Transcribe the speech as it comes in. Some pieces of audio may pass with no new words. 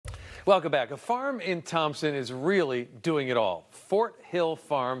Welcome back. A farm in Thompson is really doing it all. Fort Hill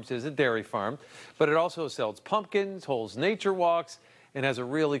Farms is a dairy farm, but it also sells pumpkins, holds nature walks, and has a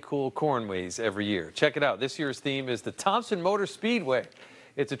really cool corn maze every year. Check it out. This year's theme is the Thompson Motor Speedway.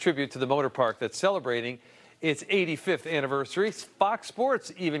 It's a tribute to the motor park that's celebrating its 85th anniversary. Fox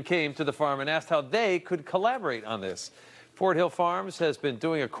Sports even came to the farm and asked how they could collaborate on this. Fort Hill Farms has been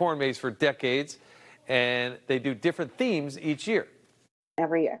doing a corn maze for decades, and they do different themes each year.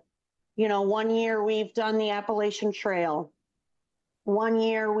 Every year. You know, one year we've done the Appalachian Trail. One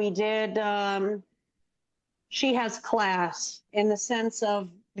year we did, she has class in the sense of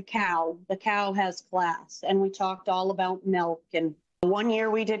the cow. The cow has class. And we talked all about milk. And one year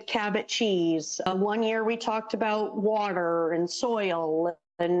we did Cabot cheese. One year we talked about water and soil.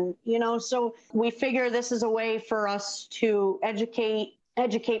 And, you know, so we figure this is a way for us to educate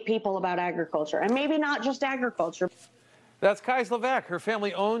people about agriculture. And maybe not just agriculture. That's Kies LaVack. Her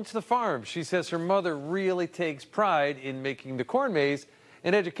family owns the farm. She says her mother really takes pride in making the corn maze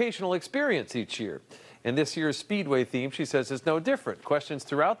an educational experience each year. And this year's Speedway theme, she says, is no different. Questions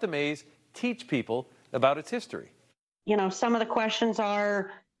throughout the maze teach people about its history. You know, some of the questions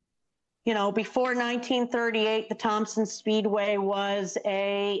are, you know, before 1938, the Thompson Speedway was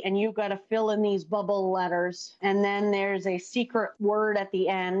and you've got to fill in these bubble letters. And then there's a secret word at the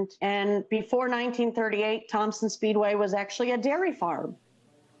end. And before 1938, Thompson Speedway was actually a dairy farm.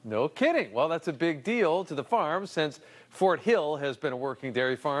 No kidding. Well, that's a big deal to the farm since Fort Hill has been a working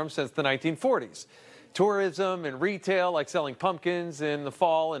dairy farm since the 1940s. Tourism and retail, like selling pumpkins in the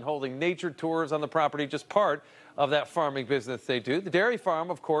fall and holding nature tours on the property, just part of that farming business they do. The dairy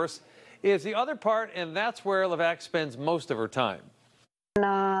farm, of course, is the other part, and that's where LaVack spends most of her time.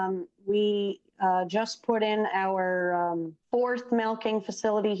 We just put in our fourth milking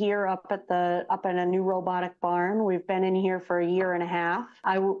facility here up in a new robotic barn. We've been in here for a year and a half.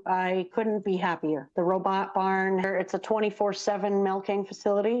 I couldn't be happier. The robot barn, it's a 24/7 milking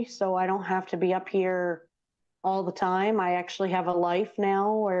facility, so I don't have to be up here all the time. I actually have a life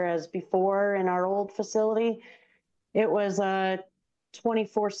now, whereas before in our old facility, it was a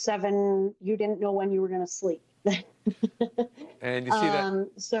 24/7, you didn't know when you were going to sleep. And you see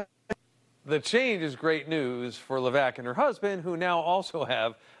that the change is great news for LaVack and her husband, who now also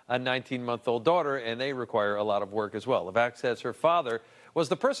have a 19-month-old daughter, and they require a lot of work as well. LaVack says her father was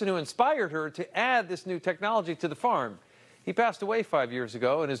the person who inspired her to add this new technology to the farm. He passed away 5 years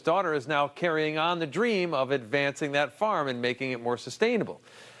ago, and his daughter is now carrying on the dream of advancing that farm and making it more sustainable.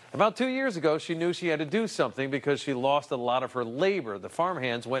 About 2 years ago, she knew she had to do something because she lost a lot of her labor. The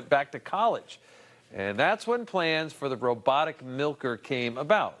farmhands went back to college. And that's when plans for the robotic milker came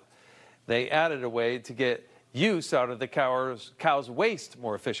about. They added a way to get use out of the cow's waste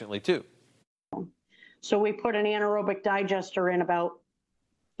more efficiently, too. So we put an anaerobic digester in about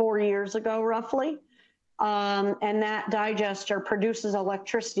 4 years ago, roughly. And that digester produces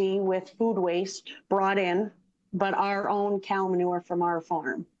electricity with food waste brought in, but our own cow manure from our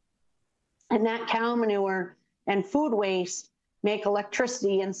farm. And that cow manure and food waste make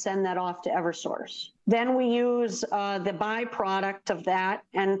electricity and send that off to Eversource. Then we use the byproduct of that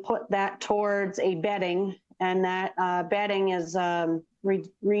and put that towards a bedding, and that bedding is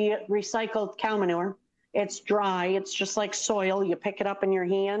recycled cow manure. It's dry. It's just like soil. You pick it up in your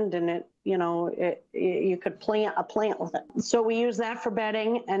hand, and you could plant a plant with it. So we use that for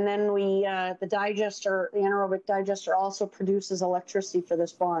bedding, and then the anaerobic digester also produces electricity for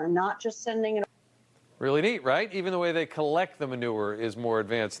this barn, not just sending it. Really neat, right? Even the way they collect the manure is more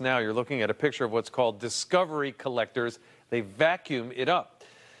advanced now. You're looking at a picture of what's called discovery collectors. They vacuum it up.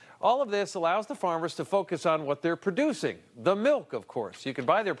 All of this allows the farmers to focus on what they're producing. The milk, of course. You can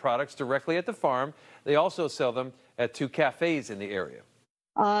buy their products directly at the farm. They also sell them at 2 cafes in the area.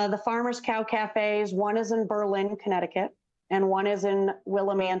 The Farmers Cow Cafes, one is in Berlin, Connecticut, and one is in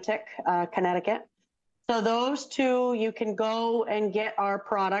Willimantic, Connecticut. So those two, you can go and get our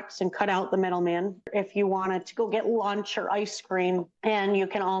products and cut out the middleman if you wanted to go get lunch or ice cream, and you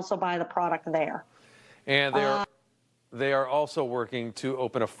can also buy the product there. And they are also working to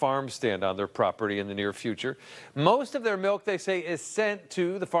open a farm stand on their property in the near future. Most of their milk, they say, is sent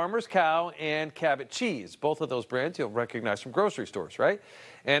to the Farmer's Cow and Cabot Cheese. Both of those brands you'll recognize from grocery stores, right?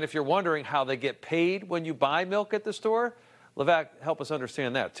 And if you're wondering how they get paid when you buy milk at the store, LaVack, help us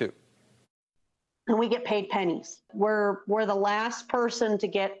understand that too. And we get paid pennies. We're the last person to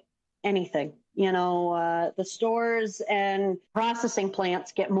get anything. You know, the stores and processing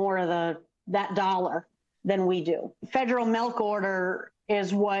plants get more of that dollar than we do. Federal milk order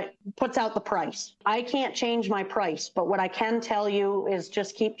is what puts out the price. I can't change my price, but what I can tell you is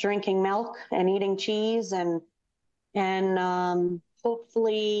just keep drinking milk and eating cheese, and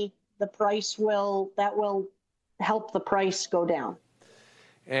hopefully that will help the price go down.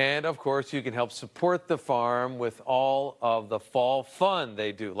 And of course, you can help support the farm with all of the fall fun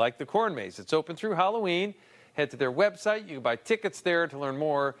they do, like the corn maze. It's open through Halloween. Head to their website. You can buy tickets there to learn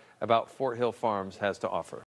more about Fort Hill Farms has to offer.